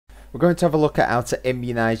We're going to have a look at how to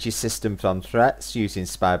immunize your system from threats using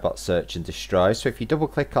Spybot Search and Destroy. So if you double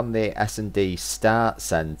click on the S&D Start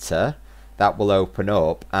Center, that will open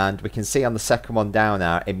up, and we can see on the second one down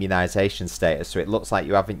our immunization status. So it looks like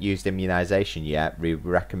you haven't used immunization yet. We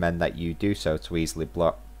recommend that you do so to easily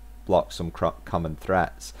block some common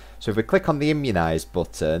threats. So if we click on the immunize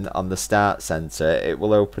button on the Start Center, it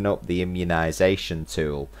will open up the immunization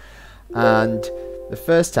tool. And the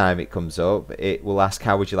first time it comes up, it will ask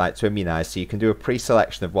how would you like to immunize. So you can do a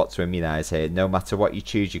pre-selection of what to immunize here. No matter what you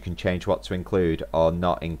choose, you can change what to include or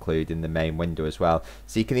not include in the main window as well.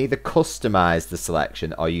 So you can either customize the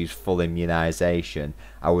selection or use full immunization.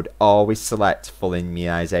 I would always select full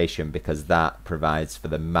immunization because that provides for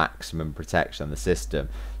the maximum protection on the system.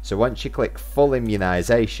 So once you click full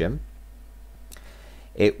immunization,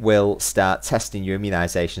 it will start testing your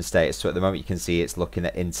immunization status. So at the moment you can see it's looking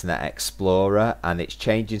at Internet Explorer, and it's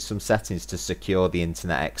changing some settings to secure the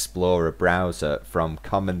Internet Explorer browser from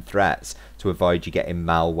common threats to avoid you getting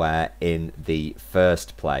malware in the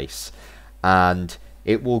first place. And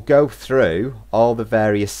it will go through all the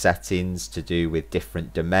various settings to do with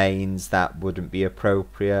different domains that wouldn't be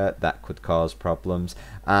appropriate, that could cause problems.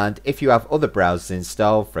 And if you have other browsers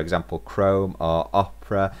installed, for example Chrome or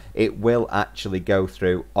Opera, it will actually go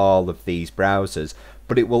through all of these browsers,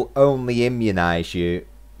 but it will only immunize you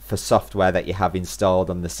for software that you have installed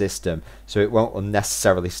on the system. So it won't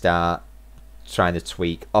unnecessarily start trying to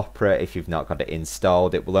tweak Opera if you've not got it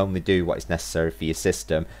installed. It will only do what is necessary for your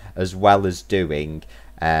system, as well as doing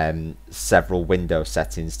several Windows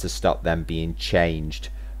settings to stop them being changed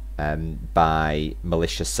by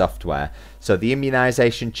malicious software. So the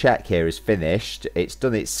immunization check here is finished. It's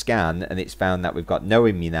done its scan and it's found that we've got no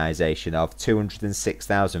immunization of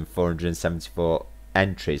 206,474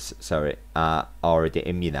 entries are already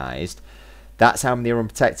immunized. That's how many are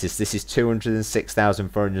unprotected. This is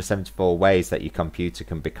 206,474 ways that your computer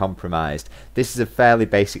can be compromised. This is a fairly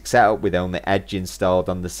basic setup with only Edge installed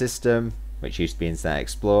on the system, which used to be Internet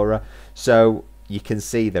Explorer. So you can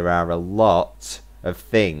see there are a lot of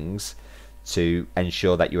things to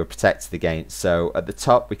ensure that you are protected against. So at the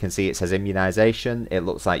top we can see it says immunization. It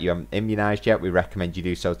looks like you haven't immunized yet. We recommend you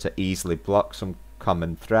do so to easily block some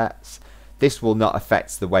common threats. This will not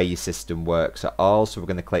affect the way your system works at all. So we're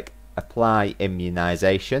going to click apply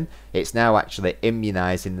immunization. It's now actually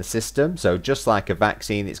immunizing the system. So just like a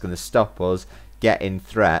vaccine, it's going to stop us getting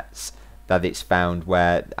threats that it's found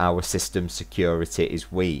where our system security is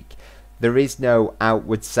weak. There is no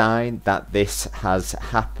outward sign that this has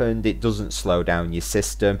happened. It doesn't slow down your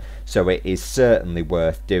system, so it is certainly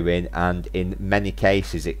worth doing, and in many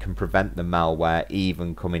cases it can prevent the malware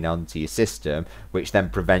even coming onto your system, which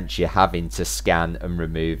then prevents you having to scan and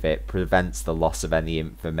remove it, prevents the loss of any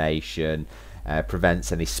information,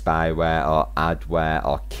 prevents any spyware or adware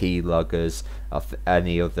or keyloggers or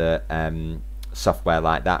any other software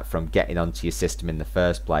like that from getting onto your system in the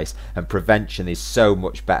first place. And prevention is so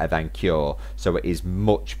much better than cure, so it is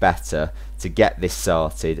much better to get this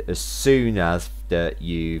sorted as soon as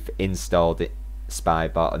you've installed it,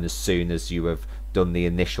 Spybot, and as soon as you have done the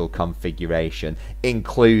initial configuration,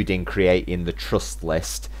 including creating the trust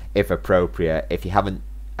list if appropriate. If you haven't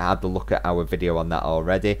had a look at our video on that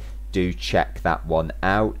already, do check that one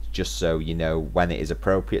out just so you know when it is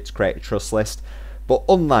appropriate to create a trust list. But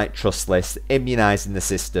unlike trust lists, immunizing the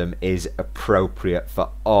system is appropriate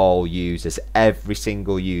for all users. Every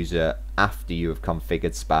single user, after you have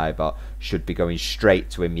configured Spybot, should be going straight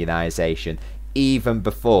to immunization, even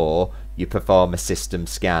before you perform a system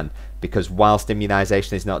scan, because whilst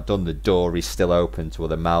immunization is not done, the door is still open to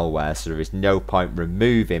other malware. So there is no point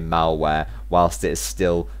removing malware whilst it has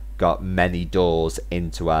still got many doors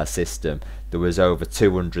into our system. There was over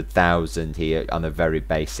 200,000 here on a very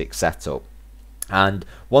basic setup. And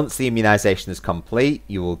once the immunization is complete,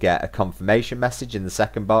 you will get a confirmation message in the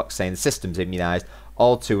second box saying the system's immunized.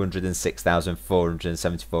 All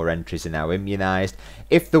 206,474 entries are now immunized.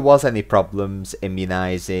 If there was any problems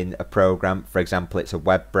immunizing a program, for example it's a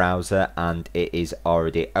web browser and it is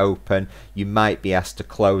already open, you might be asked to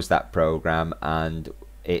close that program and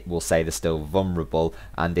it will say they're still vulnerable,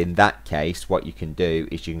 and in that case what you can do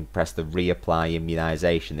is you can press the reapply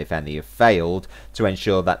immunization if any have failed to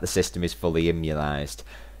ensure that the system is fully immunized.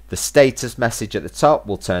 The status message at the top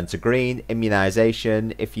will turn to green.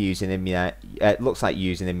 Immunization, if you're using it looks like you're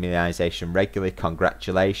using immunization regularly,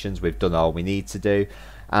 congratulations, we've done all we need to do.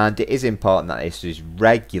 And it is important that this is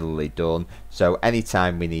regularly done, so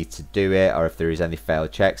anytime we need to do it, or if there is any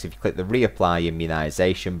failed checks, if you click the reapply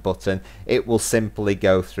immunization button, it will simply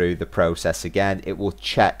go through the process again. It will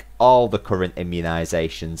check all the current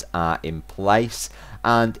immunizations are in place,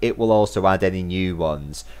 and it will also add any new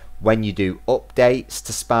ones. When you do updates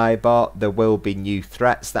to Spybot, there will be new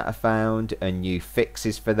threats that are found and new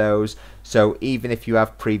fixes for those. So even if you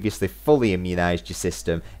have previously fully immunized your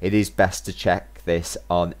system, it is best to check this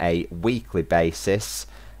on a weekly basis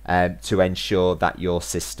to ensure that your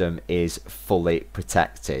system is fully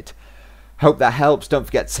protected. Hope that helps. Don't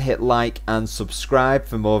forget to hit like and subscribe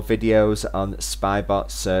for more videos on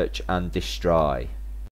Spybot Search and Destroy.